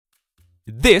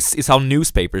This is how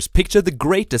newspapers picture the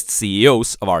greatest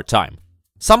CEOs of our time.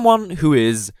 Someone who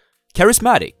is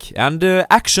charismatic and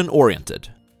action-oriented.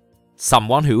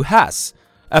 Someone who has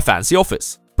a fancy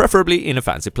office, preferably in a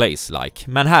fancy place like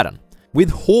Manhattan, with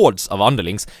hordes of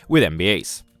underlings with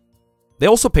MBAs. They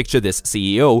also picture this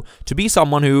CEO to be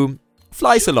someone who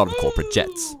flies a lot of corporate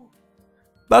jets.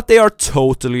 But they are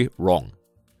totally wrong.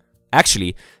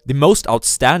 Actually, the most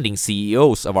outstanding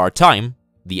CEOs of our time,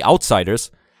 the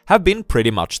outsiders, have been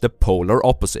pretty much the polar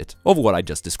opposite of what I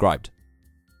just described.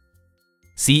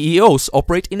 CEOs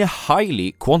operate in a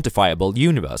highly quantifiable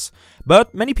universe,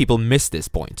 but many people miss this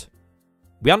point.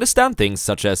 We understand things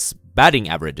such as batting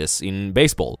averages in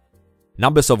baseball,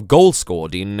 numbers of goals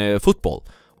scored in football,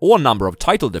 or number of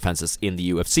title defenses in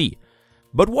the UFC.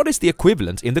 But what is the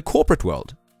equivalent in the corporate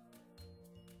world?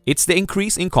 It's the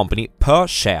increase in company per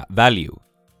share value.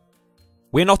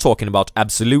 We're not talking about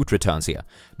absolute returns here,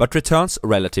 but returns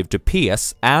relative to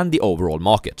peers and the overall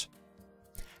market.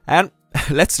 And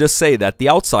let's just say that the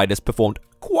outsiders performed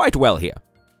quite well here.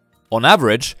 On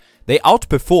average, they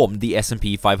outperformed the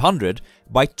S&P 500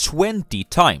 by 20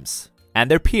 times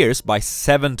and their peers by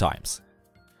 7 times.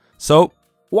 So,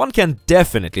 one can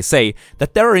definitely say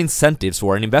that there are incentives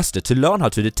for an investor to learn how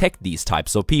to detect these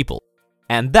types of people.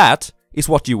 And that is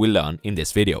what you will learn in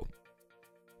this video.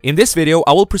 In this video,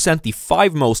 I will present the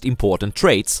 5 most important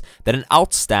traits that an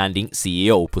outstanding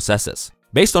CEO possesses,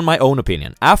 based on my own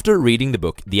opinion after reading the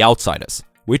book The Outsiders,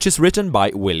 which is written by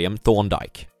William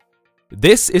Thorndike.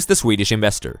 This is the Swedish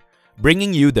Investor,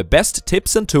 bringing you the best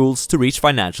tips and tools to reach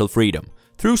financial freedom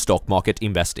through stock market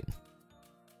investing.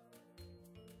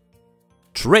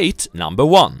 Trait number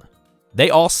 1.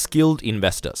 They are skilled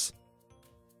investors.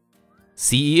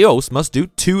 CEOs must do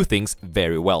 2 things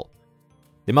very well.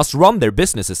 They must run their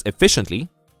businesses efficiently,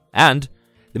 and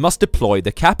they must deploy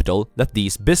the capital that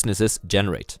these businesses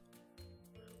generate.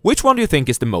 Which one do you think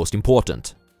is the most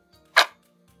important?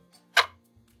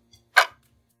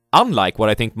 Unlike what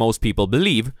I think most people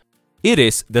believe, it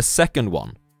is the second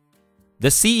one. The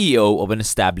CEO of an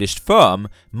established firm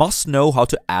must know how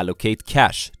to allocate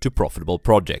cash to profitable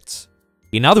projects.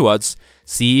 In other words,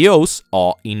 CEOs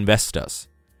are investors.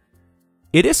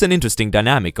 It is an interesting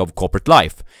dynamic of corporate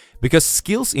life, because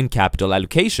skills in capital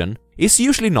allocation is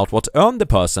usually not what earned the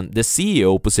person the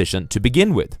CEO position to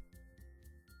begin with.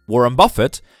 Warren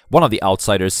Buffett, one of the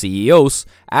outsider CEOs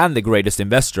and the greatest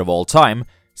investor of all time,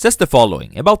 says the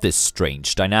following about this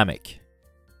strange dynamic.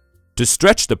 To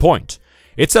stretch the point,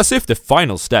 it's as if the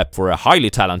final step for a highly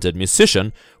talented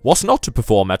musician was not to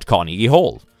perform at Carnegie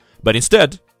Hall, but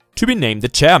instead to be named the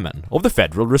chairman of the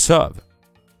Federal Reserve.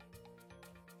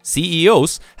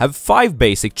 CEOs have 5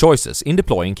 basic choices in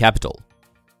deploying capital.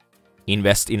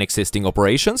 Invest in existing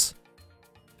operations,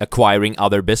 acquiring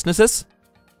other businesses,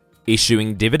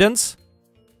 issuing dividends,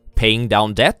 paying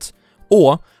down debt,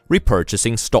 or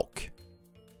repurchasing stock.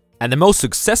 And the most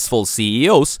successful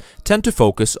CEOs tend to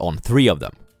focus on 3 of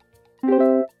them.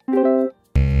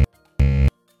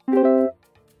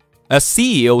 A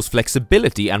CEO's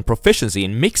flexibility and proficiency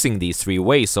in mixing these 3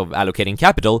 ways of allocating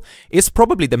capital is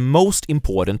probably the most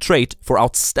important trait for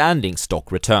outstanding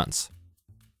stock returns.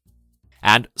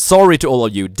 And sorry to all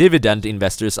of you dividend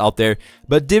investors out there,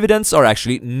 but dividends are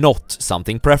actually not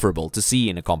something preferable to see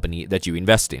in a company that you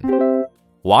invest in.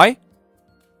 Why?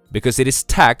 Because it is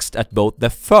taxed at both the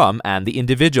firm and the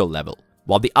individual level,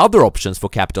 while the other options for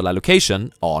capital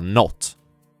allocation are not.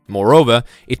 Moreover,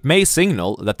 it may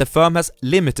signal that the firm has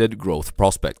limited growth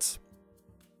prospects.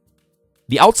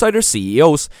 The outsider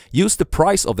CEOs use the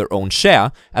price of their own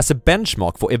share as a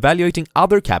benchmark for evaluating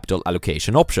other capital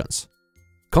allocation options.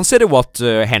 Consider what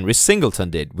Henry Singleton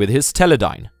did with his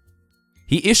Teledyne.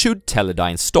 He issued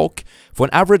Teledyne stock for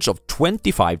an average of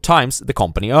 25 times the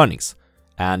company earnings,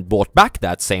 and bought back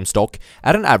that same stock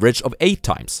at an average of 8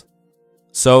 times.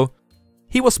 So,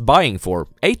 he was buying for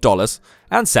 $8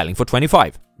 and selling for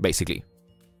 25, basically.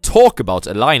 Talk about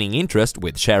aligning interest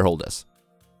with shareholders.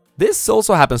 This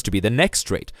also happens to be the next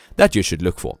trait that you should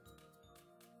look for.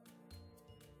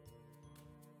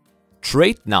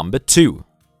 Trait number 2.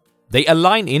 They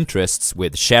align interests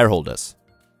with shareholders,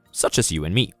 such as you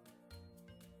and me.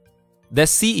 The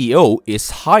CEO is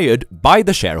hired by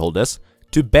the shareholders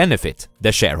to benefit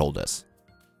the shareholders.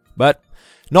 But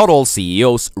not all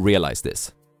CEOs realize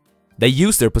this. They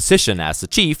use their position as a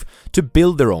chief to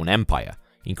build their own empire,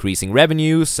 increasing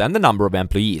revenues and the number of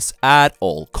employees at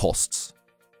all costs.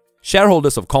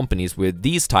 Shareholders of companies with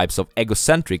these types of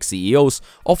egocentric CEOs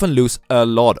often lose a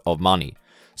lot of money.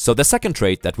 So the second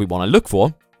trait that we want to look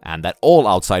for, and that all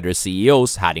outsider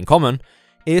CEOs had in common,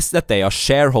 is that they are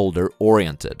shareholder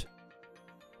oriented.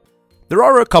 There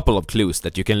are a couple of clues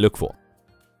that you can look for.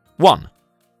 1.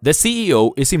 The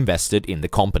CEO is invested in the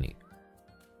company.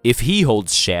 If he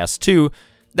holds shares too,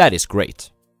 that is great.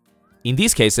 In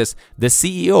these cases, the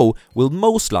CEO will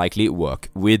most likely work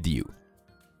with you.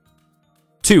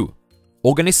 2.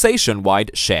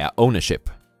 Organization-wide share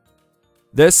ownership.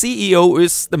 The CEO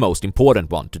is the most important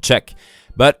one to check,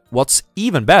 but what's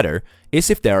even better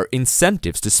is if there are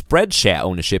incentives to spread share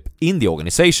ownership in the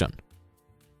organization.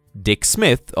 Dick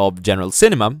Smith of General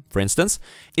Cinema, for instance,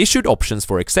 issued options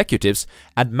for executives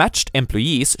and matched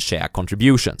employees' share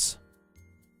contributions.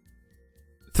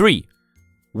 3.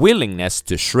 Willingness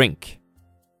to shrink.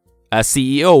 A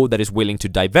CEO that is willing to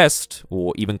divest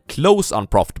or even close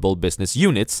unprofitable business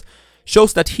units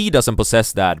shows that he doesn't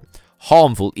possess that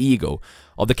harmful ego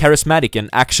of the charismatic and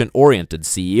action-oriented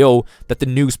CEO that the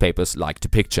newspapers like to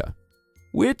picture,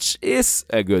 which is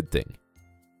a good thing.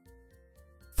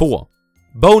 4.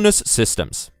 Bonus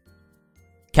systems.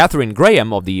 Katharine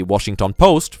Graham of the Washington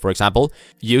Post, for example,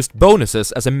 used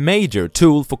bonuses as a major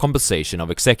tool for compensation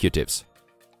of executives.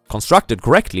 Constructed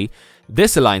correctly,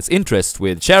 this aligns interests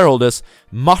with shareholders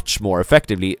much more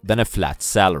effectively than a flat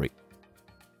salary.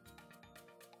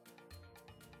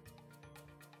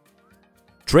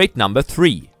 Trait number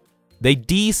 3. They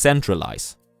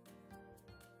decentralize.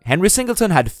 Henry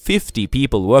Singleton had 50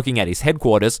 people working at his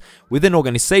headquarters with an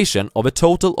organization of a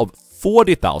total of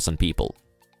 40,000 people.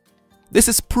 This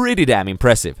is pretty damn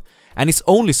impressive, and is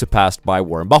only surpassed by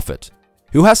Warren Buffett,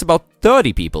 who has about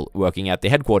 30 people working at the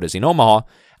headquarters in Omaha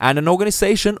and an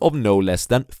organization of no less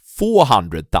than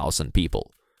 400,000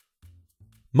 people.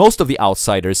 Most of the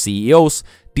outsider CEOs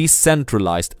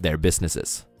decentralized their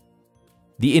businesses.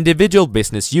 The individual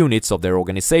business units of their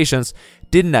organizations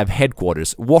didn't have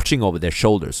headquarters watching over their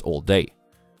shoulders all day.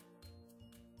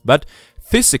 But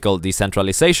physical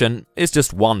decentralization is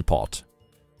just one part.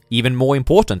 Even more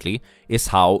importantly is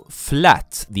how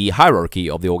flat the hierarchy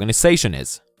of the organization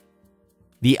is.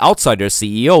 The outsider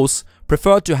CEOs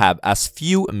prefer to have as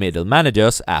few middle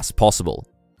managers as possible.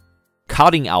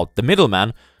 Cutting out the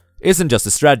middleman isn't just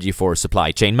a strategy for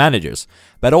supply chain managers,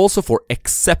 but also for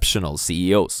exceptional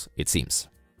CEOs, it seems.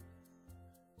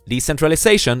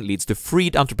 Decentralization leads to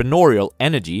freed entrepreneurial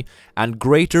energy and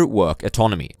greater work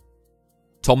autonomy.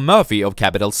 Tom Murphy of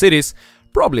Capital Cities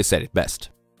probably said it best.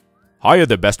 Hire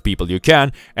the best people you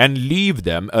can and leave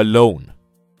them alone.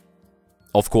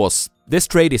 Of course, this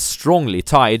trait is strongly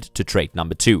tied to trait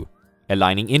number 2,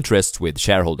 aligning interests with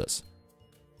shareholders.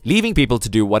 Leaving people to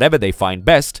do whatever they find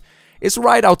best is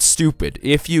right out stupid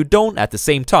if you don't at the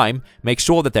same time make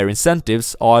sure that their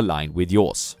incentives are aligned with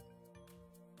yours.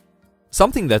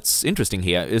 Something that's interesting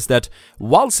here is that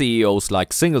while CEOs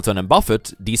like Singleton and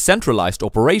Buffett decentralized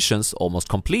operations almost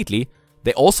completely,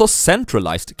 they also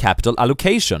centralized capital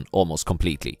allocation almost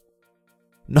completely.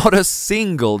 Not a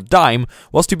single dime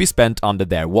was to be spent under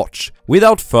their watch,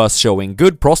 without first showing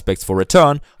good prospects for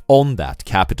return on that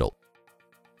capital.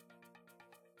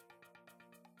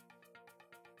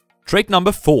 Trait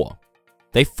number 4.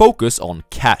 They focus on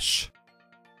cash.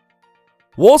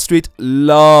 Wall Street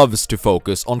loves to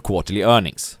focus on quarterly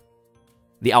earnings.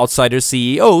 The outsider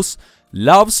CEOs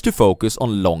loves to focus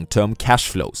on long-term cash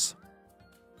flows.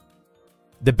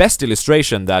 The best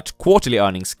illustration that quarterly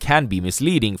earnings can be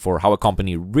misleading for how a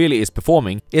company really is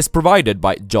performing is provided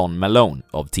by John Malone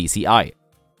of TCI.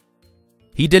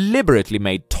 He deliberately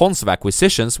made tons of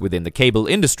acquisitions within the cable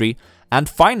industry and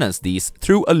financed these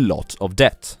through a lot of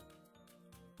debt.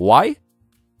 Why?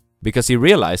 Because he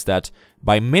realized that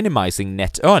by minimizing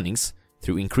net earnings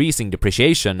through increasing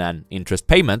depreciation and interest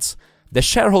payments, the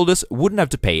shareholders wouldn't have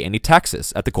to pay any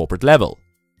taxes at the corporate level.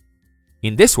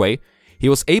 In this way, he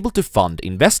was able to fund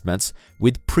investments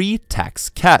with pre-tax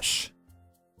cash.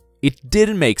 It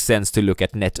didn't make sense to look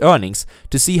at net earnings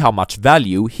to see how much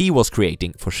value he was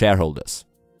creating for shareholders.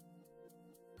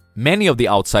 Many of the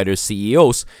outsider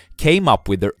CEOs came up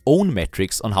with their own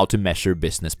metrics on how to measure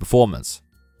business performance.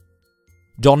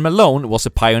 John Malone was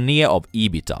a pioneer of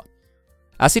EBITDA.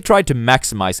 As he tried to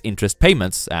maximize interest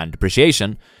payments and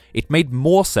depreciation, it made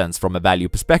more sense from a value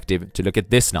perspective to look at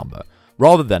this number,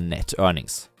 rather than net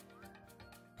earnings.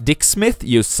 Dick Smith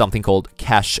used something called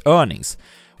cash earnings,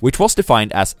 which was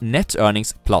defined as net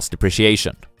earnings plus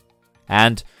depreciation.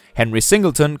 And Henry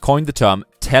Singleton coined the term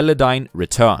Teledyne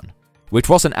return, which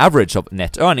was an average of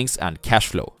net earnings and cash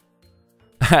flow.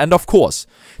 And of course,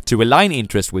 to align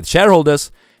interest with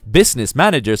shareholders, business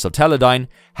managers of Teledyne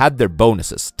had their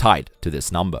bonuses tied to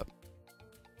this number.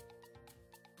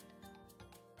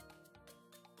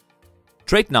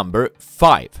 Trait number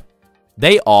 5.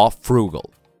 They are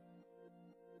frugal.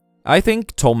 I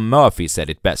think Tom Murphy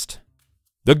said it best.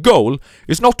 The goal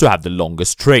is not to have the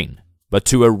longest train, but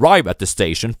to arrive at the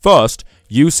station first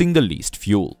using the least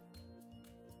fuel.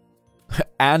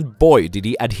 And boy, did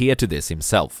he adhere to this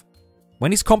himself.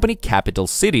 When his company Capital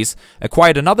Cities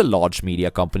acquired another large media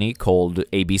company called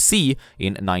ABC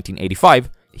in 1985,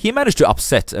 he managed to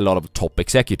upset a lot of top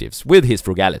executives with his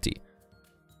frugality.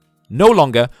 No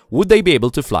longer would they be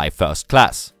able to fly first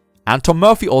class, and Tom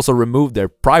Murphy also removed their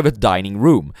private dining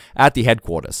room at the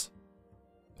headquarters.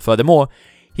 Furthermore,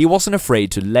 he wasn't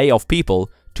afraid to lay off people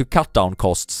to cut down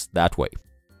costs that way.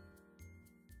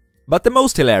 But the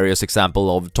most hilarious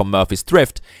example of Tom Murphy's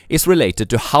thrift is related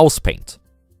to house paint.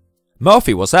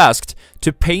 Murphy was asked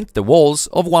to paint the walls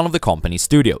of one of the company's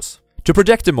studios to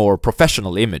project a more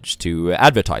professional image to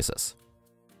advertisers.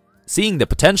 Seeing the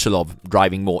potential of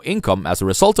driving more income as a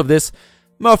result of this,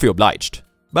 Murphy obliged,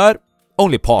 but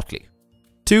only partly.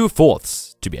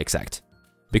 2/4 to be exact.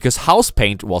 Because house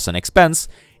paint was an expense,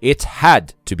 it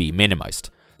had to be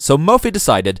minimized. So Murphy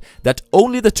decided that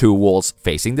only the 2 walls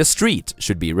facing the street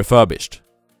should be refurbished.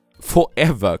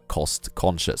 Forever cost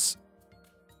conscious.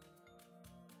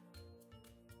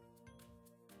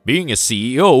 Being a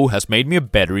CEO has made me a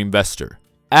better investor,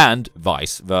 and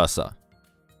vice versa.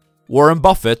 Warren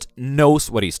Buffett knows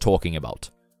what he's talking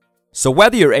about. So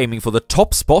whether you're aiming for the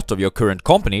top spot of your current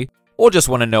company, or just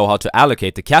want to know how to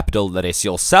allocate the capital that is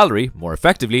your salary more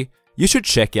effectively, you should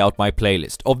check out my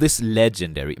playlist of this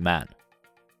legendary man.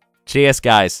 Cheers,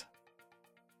 guys!